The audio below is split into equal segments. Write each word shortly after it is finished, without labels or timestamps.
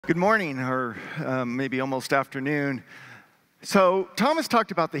Good morning, or maybe almost afternoon. So Thomas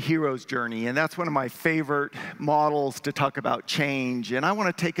talked about the hero's journey, and that's one of my favorite models to talk about change. And I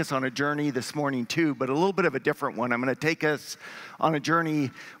want to take us on a journey this morning too, but a little bit of a different one. I'm going to take us on a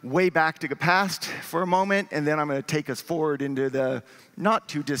journey way back to the past for a moment, and then I'm going to take us forward into the not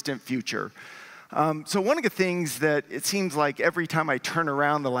too distant future. So one of the things that it seems like every time I turn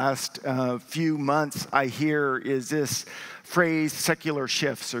around the last few months, I hear is this phrase, secular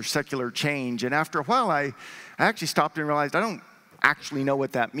shifts or secular change. And after a while, I actually stopped and realized I don't actually know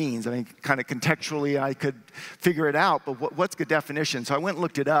what that means. I mean, kind of contextually, I could figure it out, but what's the definition? So I went and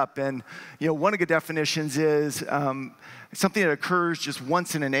looked it up, and one of the definitions is something that occurs just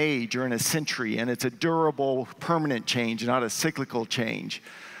once in an age or in a century, and it's a durable, permanent change, not a cyclical change.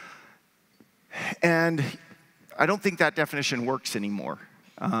 And I don't think that definition works anymore.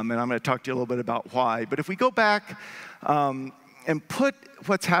 And I'm going to talk to you a little bit about why. But if we go back and put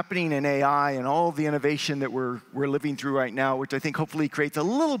what's happening in AI and all the innovation that we're living through right now, which I think hopefully creates a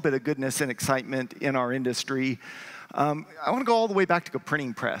little bit of goodness and excitement in our industry, I want to go all the way back to the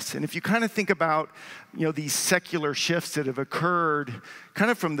printing press. And if you kind of think about these secular shifts that have occurred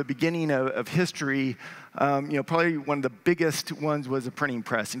kind of from the beginning of history, probably one of the biggest ones was the printing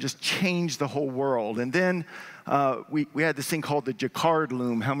press and just changed the whole world. And then we had this thing called the Jacquard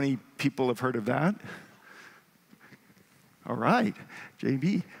loom. How many people have heard of that? All right,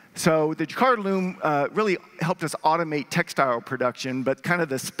 JB. So the Jacquard loom really helped us automate textile production, but kind of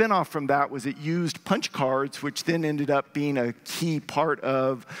the spinoff from that was it used punch cards, which then ended up being a key part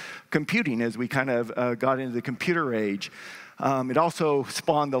of computing as we kind of got into the computer age. It also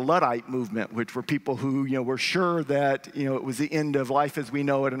spawned the Luddite movement, which were people who were sure that it was the end of life as we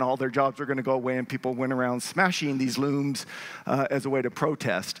know it and all their jobs were going to go away, and people went around smashing these looms as a way to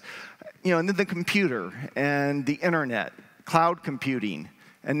protest. And then the computer and the internet, cloud computing,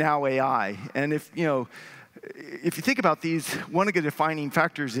 and now AI. And if you think about these, one of the defining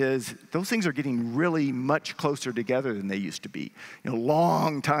factors is those things are getting really much closer together than they used to be.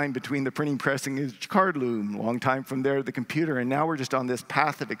 Long time between the printing press and the Jacquard loom, long time from there to the computer, and now we're just on this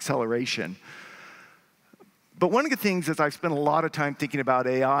path of acceleration. But one of the things is I've spent a lot of time thinking about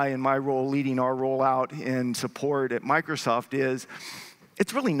AI and my role leading our rollout in support at Microsoft is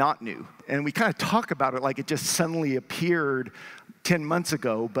it's really not new. And we kind of talk about it like it just suddenly appeared 10 months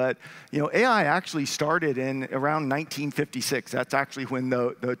ago, but AI actually started in around 1956. That's actually when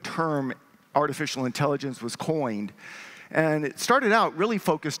the term artificial intelligence was coined. And it started out really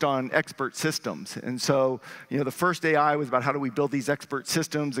focused on expert systems. And so, the first AI was about how do we build these expert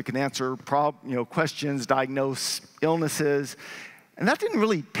systems that can answer questions, diagnose illnesses. And that didn't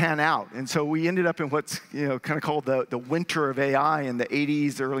really pan out. And so we ended up in what's kind of called the winter of AI in the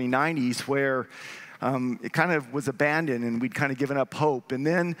 80s, early 90s, where it kind of was abandoned and we'd kind of given up hope. And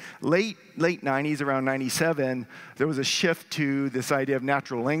then late 90s, around 97, there was a shift to this idea of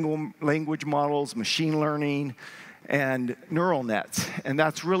natural language models, machine learning, and neural nets. And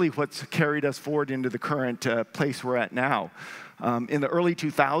that's really what's carried us forward into the current place we're at now. In the early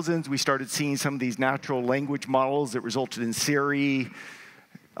 2000s, we started seeing some of these natural language models that resulted in Siri,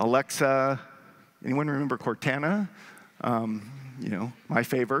 Alexa. Anyone remember Cortana? My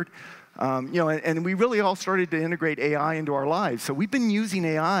favorite. And we really all started to integrate AI into our lives. So we've been using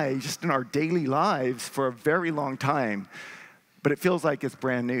AI just in our daily lives for a very long time, but it feels like it's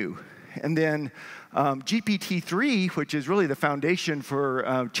brand new. And then GPT-3, which is really the foundation for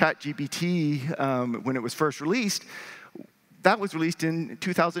ChatGPT when it was first released, that was released in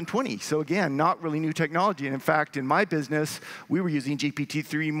 2020. So again, not really new technology. And in fact, in my business, we were using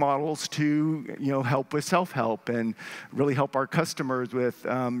GPT-3 models to help with self-help and really help our customers with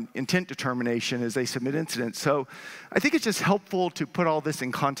intent determination as they submit incidents. So I think it's just helpful to put all this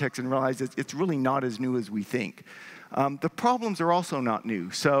in context and realize it's really not as new as we think. The problems are also not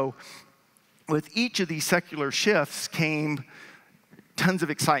new. So with each of these secular shifts came tons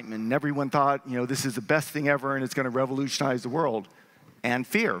of excitement, and everyone thought, this is the best thing ever, and it's going to revolutionize the world. And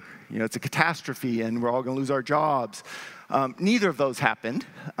fear, it's a catastrophe, and we're all going to lose our jobs. Neither of those happened,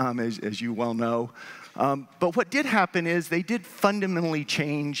 as you well know. But what did happen is they did fundamentally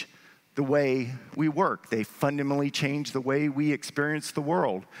change the way we work. They fundamentally changed the way we experience the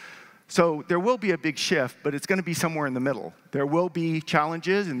world. So there will be a big shift, but it's going to be somewhere in the middle. There will be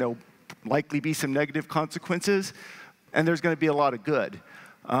challenges, and there'll likely be some negative consequences, and there's going to be a lot of good.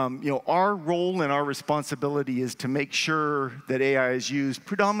 Our role and our responsibility is to make sure that AI is used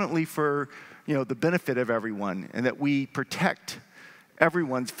predominantly for the benefit of everyone, and that we protect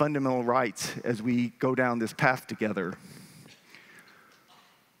everyone's fundamental rights as we go down this path together.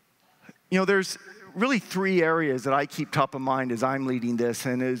 There's really three areas that I keep top of mind as I'm leading this,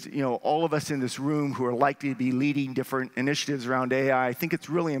 and as all of us in this room who are likely to be leading different initiatives around AI, I think it's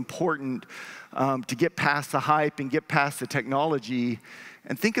really important to get past the hype and get past the technology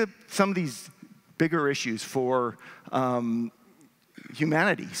and think of some of these bigger issues for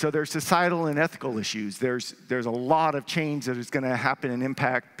humanity. So there's societal and ethical issues. There's a lot of change that is going to happen and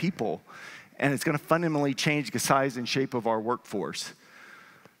impact people, and it's going to fundamentally change the size and shape of our workforce.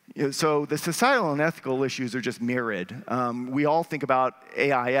 So the societal and ethical issues are just myriad. We all think about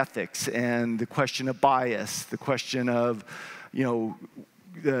AI ethics and the question of bias, the question of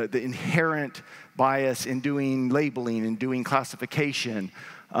the inherent bias in doing labeling and doing classification.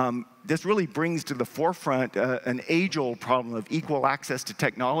 This really brings to the forefront an age-old problem of equal access to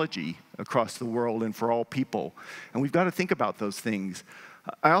technology across the world and for all people. And we've got to think about those things.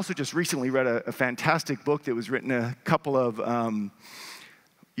 I also just recently read a fantastic book that was written a couple of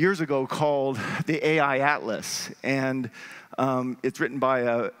years ago called The AI Atlas. And it's written by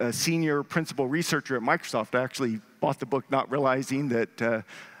a senior principal researcher at Microsoft. I actually bought the book not realizing that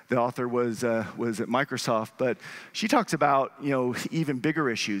the author was at Microsoft. But she talks about even bigger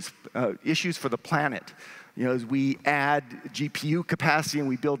issues, issues for the planet. As we add GPU capacity and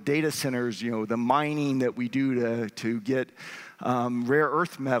we build data centers, the mining that we do to get rare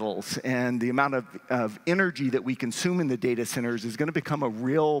earth metals and the amount of energy that we consume in the data centers is going to become a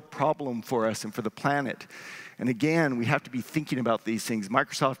real problem for us and for the planet. And again, we have to be thinking about these things.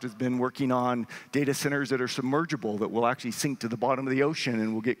 Microsoft has been working on data centers that are submergible, that will actually sink to the bottom of the ocean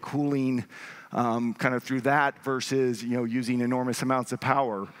and will get cooling kind of through that versus using enormous amounts of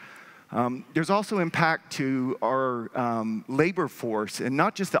power. There's also impact to our labor force, and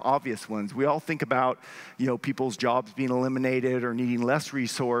not just the obvious ones. We all think about people's jobs being eliminated or needing less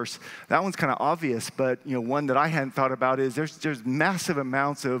resource. That one's kind of obvious, but one that I hadn't thought about is there's massive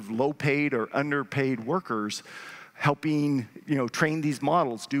amounts of low-paid or underpaid workers helping train these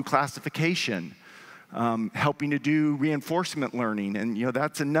models, do classification, helping to do reinforcement learning, and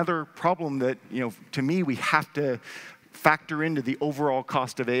that's another problem that to me we have to factor into the overall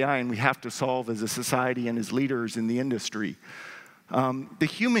cost of AI, and we have to solve as a society and as leaders in the industry. The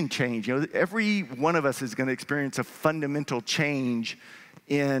human change, every one of us is going to experience a fundamental change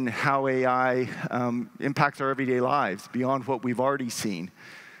in how AI impacts our everyday lives beyond what we've already seen.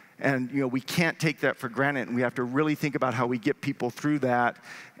 And we can't take that for granted, and we have to really think about how we get people through that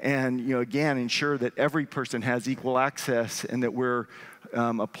and again, ensure that every person has equal access and that we're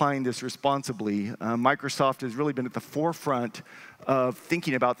applying this responsibly. Microsoft has really been at the forefront of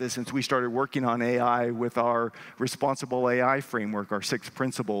thinking about this since we started working on AI with our responsible AI framework, our 6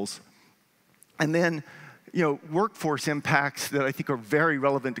 principles. And then workforce impacts that I think are very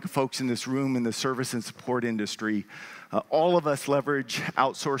relevant to folks in this room in the service and support industry. All of us leverage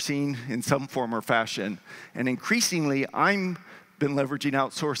outsourcing in some form or fashion. And increasingly, I'm been leveraging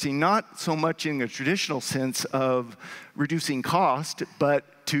outsourcing, not so much in a traditional sense of reducing cost,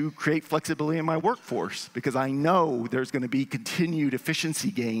 but to create flexibility in my workforce, because I know there's going to be continued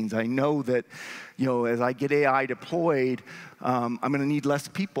efficiency gains. I know that, as I get AI deployed, I'm going to need less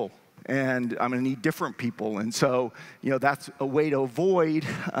people, and I'm going to need different people. And so, that's a way to avoid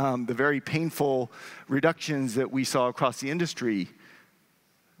the very painful reductions that we saw across the industry,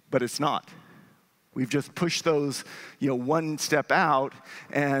 but it's not. We've just pushed those, one step out,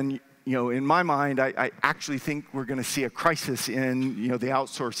 and in my mind, I actually think we're going to see a crisis in, the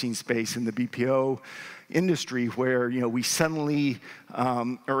outsourcing space in the BPO industry, where we suddenly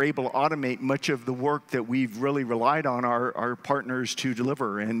are able to automate much of the work that we've really relied on our partners to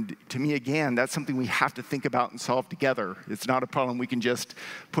deliver. And to me, again, that's something we have to think about and solve together. It's not a problem we can just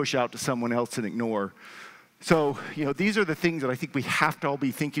push out to someone else and ignore. So, these are the things that I think we have to all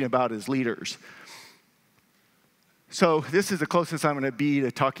be thinking about as leaders. So this is the closest I'm going to be to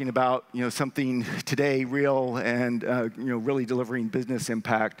talking about something today real and really delivering business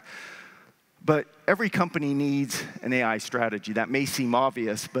impact. But every company needs an AI strategy. That may seem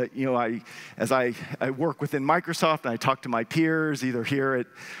obvious, but as I work within Microsoft and I talk to my peers, either here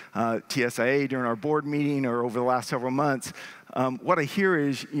at TSIA during our board meeting or over the last several months, what I hear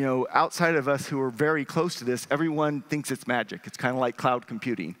is, outside of us who are very close to this, everyone thinks it's magic. It's kind of like cloud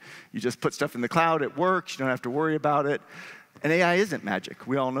computing. You just put stuff in the cloud, it works, you don't have to worry about it. And AI isn't magic.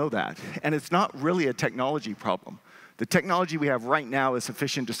 We all know that. And it's not really a technology problem. The technology we have right now is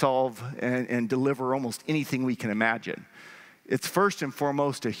sufficient to solve and deliver almost anything we can imagine. It's first and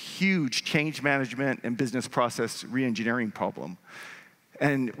foremost a huge change management and business process reengineering problem.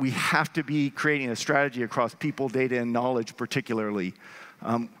 And we have to be creating a strategy across people, data, and knowledge particularly.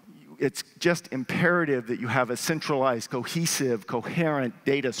 It's just imperative that you have a centralized, cohesive, coherent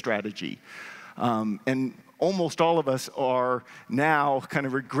data strategy. And almost all of us are now kind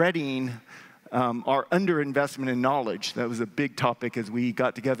of regretting our underinvestment in knowledge. That was a big topic as we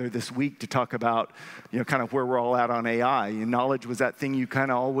got together this week to talk about, kind of where we're all at on AI. And knowledge was that thing you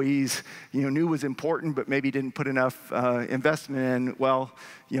kind of always, knew was important, but maybe didn't put enough investment in. Well,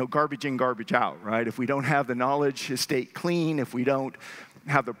 garbage in, garbage out, right? If we don't have the knowledge estate clean, if we don't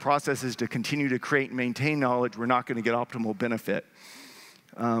have the processes to continue to create and maintain knowledge, we're not going to get optimal benefit.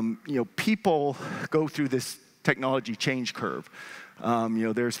 People go through this technology change curve.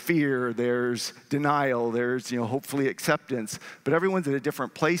 There's fear, there's denial, there's, hopefully acceptance, but everyone's at a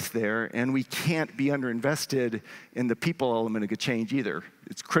different place there, and we can't be underinvested in the people element of change either.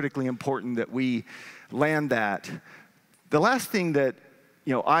 It's critically important that we land that. The last thing that,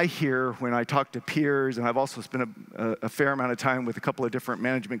 I hear when I talk to peers, and I've also spent a fair amount of time with a couple of different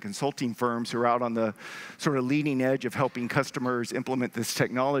management consulting firms who are out on the sort of leading edge of helping customers implement this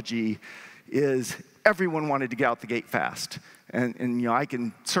technology, is everyone wanted to get out the gate fast. And I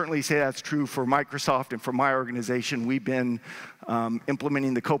can certainly say that's true for Microsoft and for my organization. We've been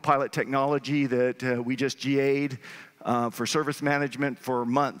implementing the Copilot technology that we just GA'd for service management for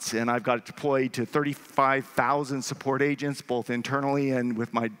months, and I've got it deployed to 35,000 support agents, both internally and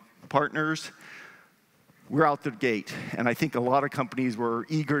with my partners. We're out the gate, and I think a lot of companies were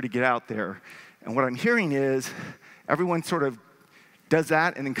eager to get out there. And what I'm hearing is everyone sort of does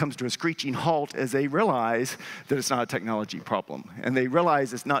that and then comes to a screeching halt as they realize that it's not a technology problem. And they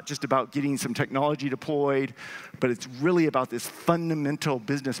realize it's not just about getting some technology deployed, but it's really about this fundamental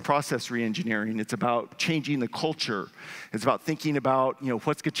business process re-engineering. It's about changing the culture. It's about thinking about,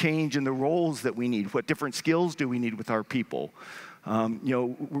 what's going to change in the roles that we need. What different skills do we need with our people?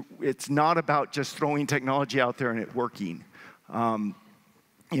 It's not about just throwing technology out there and it working.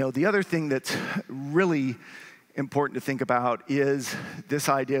 The other thing that's really important to think about is this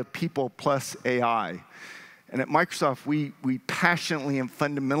idea of people plus AI. And at Microsoft, we passionately and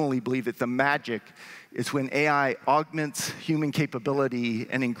fundamentally believe that the magic is when AI augments human capability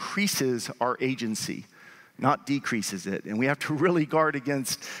and increases our agency, not decreases it. And we have to really guard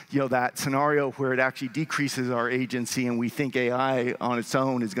against that scenario where it actually decreases our agency and we think AI on its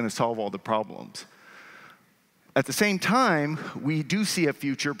own is going to solve all the problems. At the same time, we do see a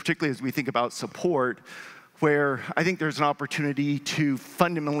future, particularly as we think about support, where I think there's an opportunity to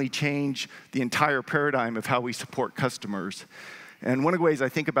fundamentally change the entire paradigm of how we support customers. And one of the ways I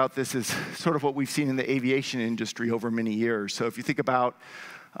think about this is sort of what we've seen in the aviation industry over many years. So if you think about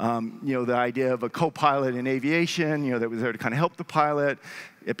the idea of a co-pilot in aviation, that was there to kind of help the pilot,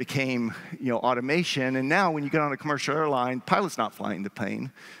 it became automation. And now when you get on a commercial airline, pilot's not flying the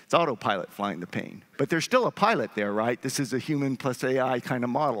plane, it's autopilot flying the plane. But there's still a pilot there, right? This is a human plus AI kind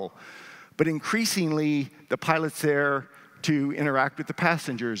of model. But increasingly, the pilot's there to interact with the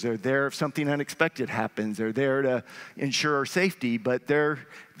passengers. They're there if something unexpected happens. They're there to ensure safety, but they're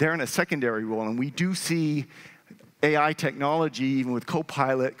in a secondary role. And we do see AI technology, even with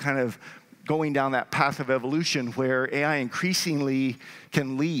Copilot, kind of going down that path of evolution where AI increasingly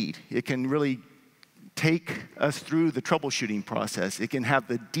can lead. It can really take us through the troubleshooting process. It can have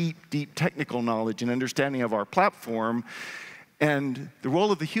the deep, deep technical knowledge and understanding of our platform. And the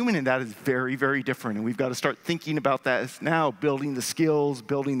role of the human in that is very, very different. And we've got to start thinking about that now, building the skills,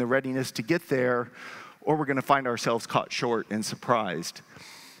 building the readiness to get there, or we're going to find ourselves caught short and surprised.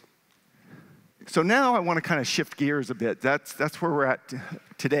 So now I want to kind of shift gears a bit. That's where we're at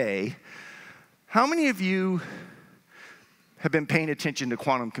today. How many of you have been paying attention to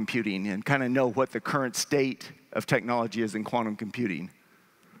quantum computing and kind of know what the current state of technology is in quantum computing?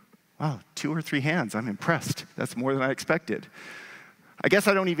 Wow, 2 or 3 hands. I'm impressed. That's more than I expected. I guess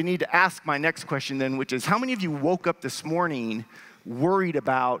I don't even need to ask my next question then, which is how many of you woke up this morning worried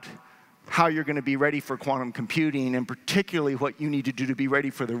about how you're going to be ready for quantum computing, and particularly what you need to do to be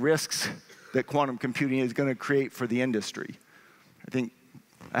ready for the risks that quantum computing is going to create for the industry? I think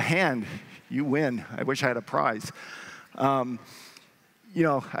a hand, you win. I wish I had a prize. I'm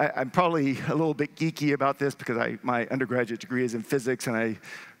probably a little bit geeky about this because my undergraduate degree is in physics, and I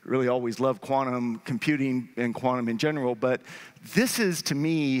really always loved quantum computing and quantum in general, but this is, to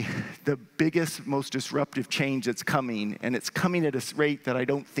me, the biggest, most disruptive change that's coming, and it's coming at a rate that I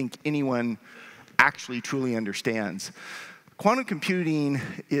don't think anyone actually truly understands. Quantum computing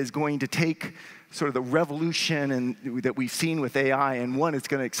is going to take sort of the revolution that we've seen with AI, and one, it's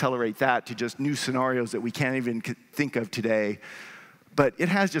going to accelerate that to just new scenarios that we can't even think of today. But it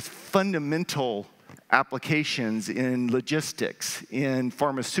has just fundamental applications in logistics, in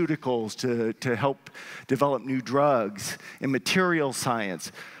pharmaceuticals to help develop new drugs, in material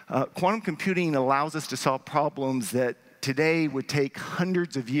science. Quantum computing allows us to solve problems that today would take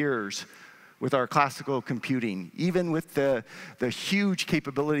hundreds of years with our classical computing, even with the huge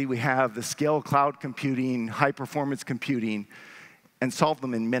capability we have, the scale cloud computing, high-performance computing, and solve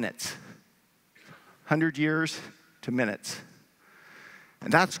them in minutes. 100 years to minutes.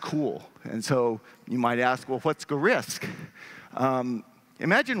 And that's cool. And so you might ask, well, what's the risk?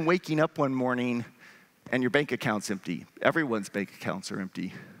 Imagine waking up one morning and your bank account's empty. Everyone's bank accounts are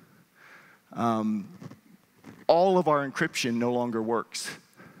empty. All of our encryption no longer works.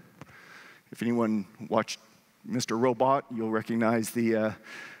 If anyone watched Mr. Robot, you'll recognize the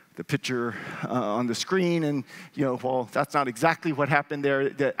picture on the screen. And while that's not exactly what happened there,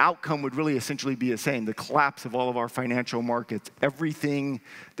 the outcome would really essentially be the same. The collapse of all of our financial markets, everything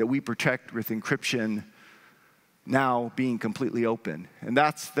that we protect with encryption now being completely open. And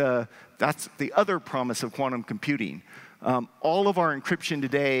that's the other promise of quantum computing. All of our encryption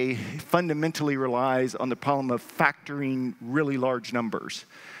today fundamentally relies on the problem of factoring really large numbers.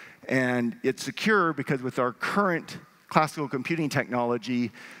 And it's secure because with our current classical computing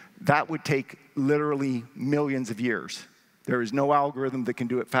technology, that would take literally millions of years. There is no algorithm that can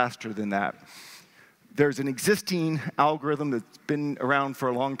do it faster than that. There's an existing algorithm that's been around for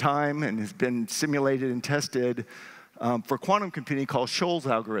a long time and has been simulated and tested for quantum computing called Shoal's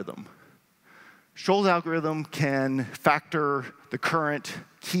algorithm. Shoal's algorithm can factor the current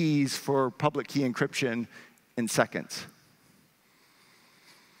keys for public key encryption in seconds.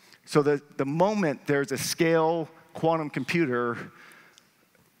 So the moment there's a scale quantum computer,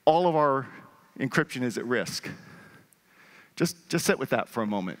 all of our encryption is at risk. Just sit with that for a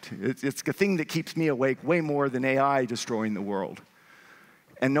moment. It's the thing that keeps me awake way more than AI destroying the world.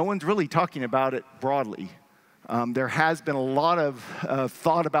 And no one's really talking about it broadly. There has been a lot of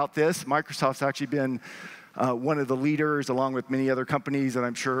thought about this. Microsoft's actually been one of the leaders, along with many other companies that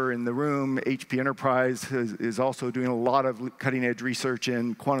I'm sure in the room. HP Enterprise is also doing a lot of cutting-edge research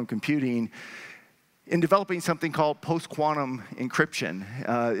in quantum computing in developing something called post-quantum encryption.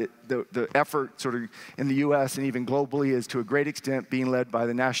 The effort sort of in the US and even globally is to a great extent being led by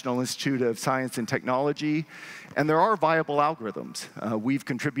the National Institute of Science and Technology. And there are viable algorithms. We've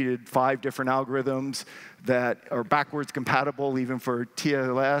contributed 5 different algorithms that are backwards compatible even for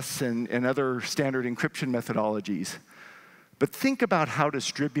TLS and other standard encryption methodologies. But think about how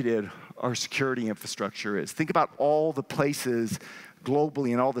distributed our security infrastructure is. Think about all the places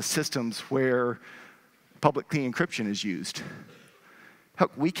globally and all the systems where public key encryption is used.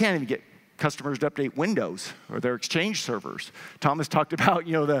 Heck, we can't even get customers to update Windows or their Exchange servers. Thomas talked about,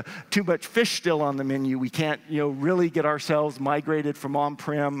 the too much fish still on the menu. We can't, really get ourselves migrated from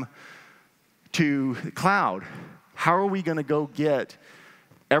on-prem to the cloud. How are we going to go get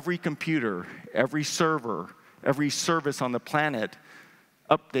every computer, every server, every service on the planet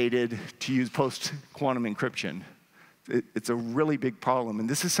updated to use post-quantum encryption? It's a really big problem, and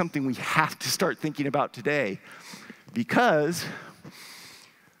this is something we have to start thinking about today because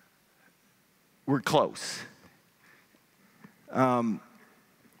we're close.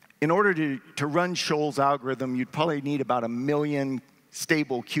 In order to run Shoal's algorithm, you'd probably need about 1 million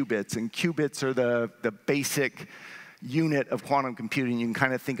stable qubits, and qubits are the basic unit of quantum computing. You can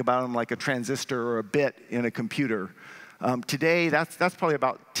kind of think about them like a transistor or a bit in a computer. Today, that's probably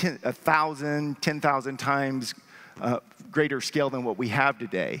about 10,000 times greater scale than what we have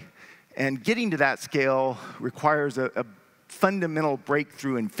today. And getting to that scale requires a fundamental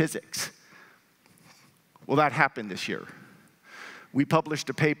breakthrough in physics. Well, that happened this year. We published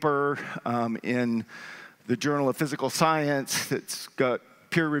a paper in the Journal of Physical Science that's got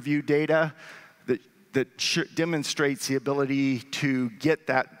peer-reviewed data that demonstrates the ability to get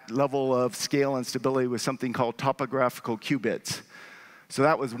that level of scale and stability with something called topographical qubits. So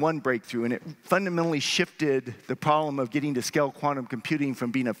that was one breakthrough, and it fundamentally shifted the problem of getting to scale quantum computing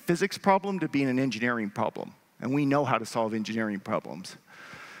from being a physics problem to being an engineering problem. And we know how to solve engineering problems.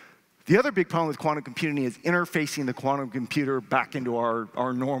 The other big problem with quantum computing is interfacing the quantum computer back into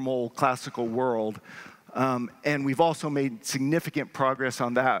our normal classical world. And we've also made significant progress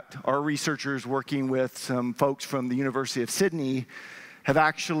on that. Our researchers working with some folks from the University of Sydney have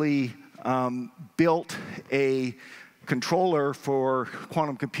actually built a controller for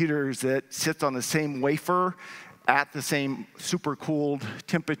quantum computers that sits on the same wafer at the same supercooled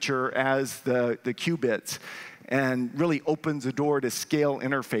temperature as the qubits, and really opens the door to scale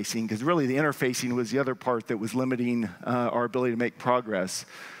interfacing, because really the interfacing was the other part that was limiting our ability to make progress.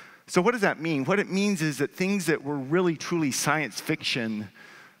 So what does that mean? What it means is that things that were really truly science fiction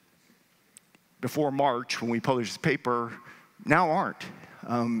before March, when we published this paper, now aren't.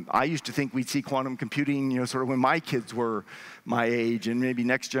 I used to think we'd see quantum computing, sort of when my kids were my age and maybe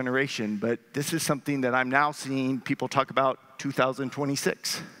next generation. But this is something that I'm now seeing people talk about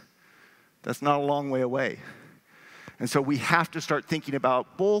 2026. That's not a long way away. And so we have to start thinking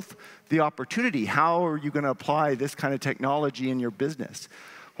about both the opportunity, how are you going to apply this kind of technology in your business?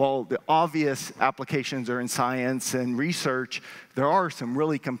 While the obvious applications are in science and research, there are some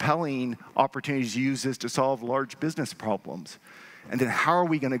really compelling opportunities to use this to solve large business problems. And then how are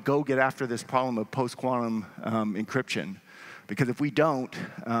we going to go get after this problem of post-quantum encryption? Because if we don't,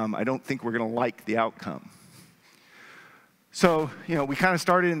 I don't think we're going to like the outcome. So, we kind of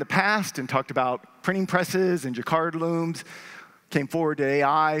started in the past and talked about printing presses and Jacquard looms, came forward to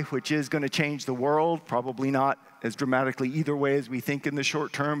AI, which is going to change the world, probably not as dramatically either way as we think in the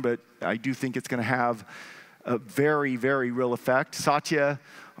short term, but I do think it's going to have a very, very real effect. Satya,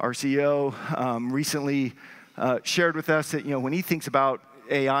 our CEO, recently shared with us that, when he thinks about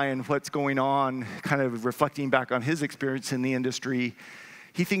AI and what's going on, kind of reflecting back on his experience in the industry,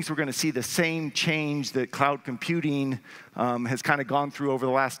 he thinks we're going to see the same change that cloud computing has kind of gone through over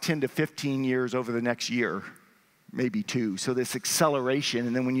the last 10 to 15 years over the next year, maybe 2. So this acceleration,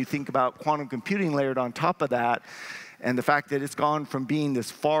 and then when you think about quantum computing layered on top of that, and the fact that it's gone from being this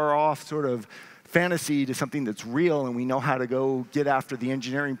far-off sort of fantasy to something that's real, and we know how to go get after the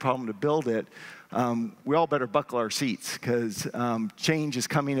engineering problem to build it, we all better buckle our seats, because change is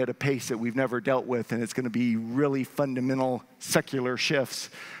coming at a pace that we've never dealt with, and it's going to be really fundamental secular shifts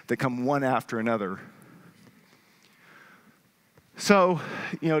that come one after another. So,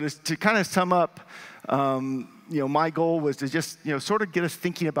 to kind of sum up, my goal was to just, sort of get us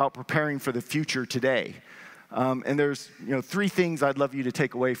thinking about preparing for the future today. And there's, 3 things I'd love you to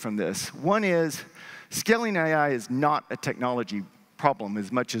take away from this. One is, scaling AI is not a technology problem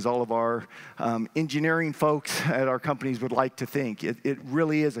as much as all of our engineering folks at our companies would like to think. It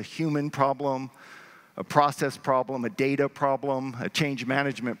really is a human problem, a process problem, a data problem, a change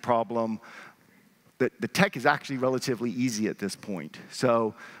management problem. The tech is actually relatively easy at this point.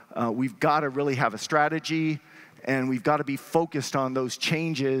 So we've got to really have a strategy, and we've got to be focused on those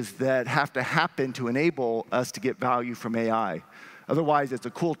changes that have to happen to enable us to get value from AI. Otherwise, it's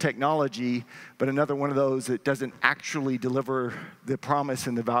a cool technology, but another one of those that doesn't actually deliver the promise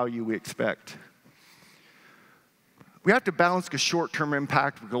and the value we expect. We have to balance the short-term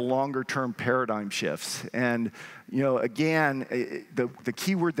impact with the longer-term paradigm shifts. And, again, the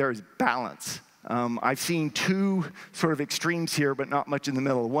key word there is balance. I've seen 2 sort of extremes here, but not much in the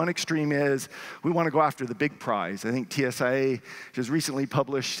middle. One extreme is we want to go after the big prize. I think TSIA just recently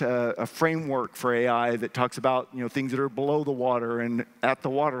published a framework for AI that talks about things that are below the water and at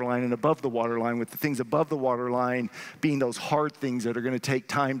the waterline and above the waterline, with the things above the waterline being those hard things that are going to take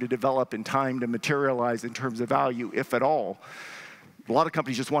time to develop and time to materialize in terms of value, if at all. A lot of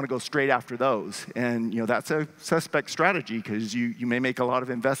companies just want to go straight after those. And that's a suspect strategy, because you may make a lot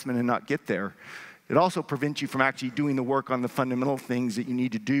of investment and not get there. It also prevents you from actually doing the work on the fundamental things that you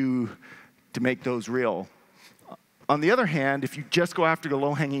need to do to make those real. On the other hand, if you just go after the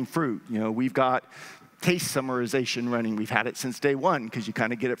low-hanging fruit, we've got case summarization running. We've had it since day one, because you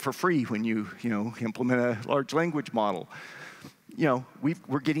kind of get it for free when you implement a large language model.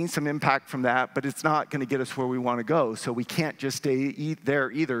 We're getting some impact from that, but it's not going to get us where we want to go. So we can't just stay there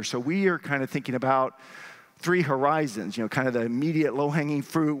either. So we are kind of thinking about 3 horizons, kind of the immediate low-hanging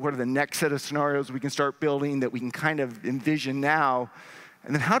fruit. What are the next set of scenarios we can start building that we can kind of envision now?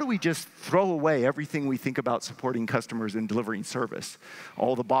 And then how do we just throw away everything we think about supporting customers and delivering service?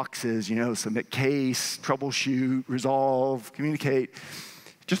 All the boxes, submit case, troubleshoot, resolve, communicate.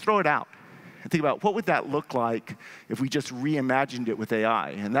 Just throw it out. And think about, what would that look like if we just reimagined it with AI?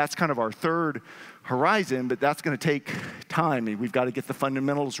 And that's kind of our 3rd horizon, but that's going to take time. We've got to get the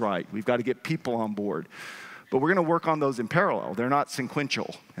fundamentals right. We've got to get people on board. But we're going to work on those in parallel. They're not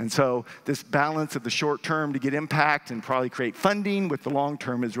sequential. And so this balance of the short term to get impact and probably create funding with the long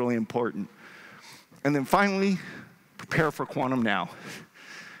term is really important. And then finally, prepare for quantum now.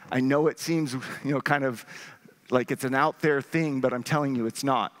 I know it seems, kind of like it's an out there thing, but I'm telling you it's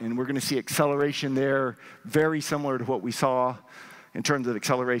not. And we're going to see acceleration there, very similar to what we saw in terms of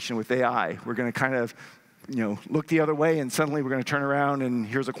acceleration with AI. We're going to kind of look the other way, and suddenly we're going to turn around and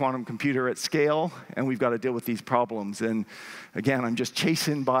here's a quantum computer at scale, and we've got to deal with these problems. And again, I'm just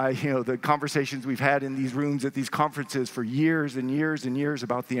chastened by the conversations we've had in these rooms at these conferences for years and years and years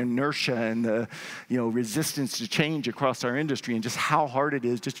about the inertia and the resistance to change across our industry, and just how hard it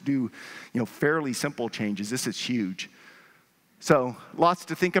is just to do fairly simple changes. This is huge. So lots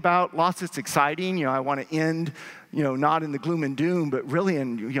to think about, lots that's exciting. I want to end, not in the gloom and doom, but really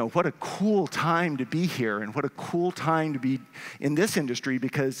in, what a cool time to be here, and what a cool time to be in this industry,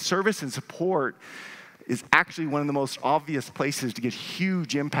 because service and support is actually one of the most obvious places to get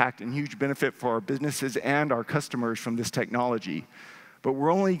huge impact and huge benefit for our businesses and our customers from this technology. But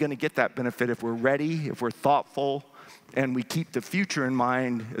we're only going to get that benefit if we're ready, if we're thoughtful, and we keep the future in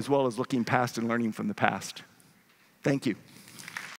mind, as well as looking past and learning from the past. Thank you.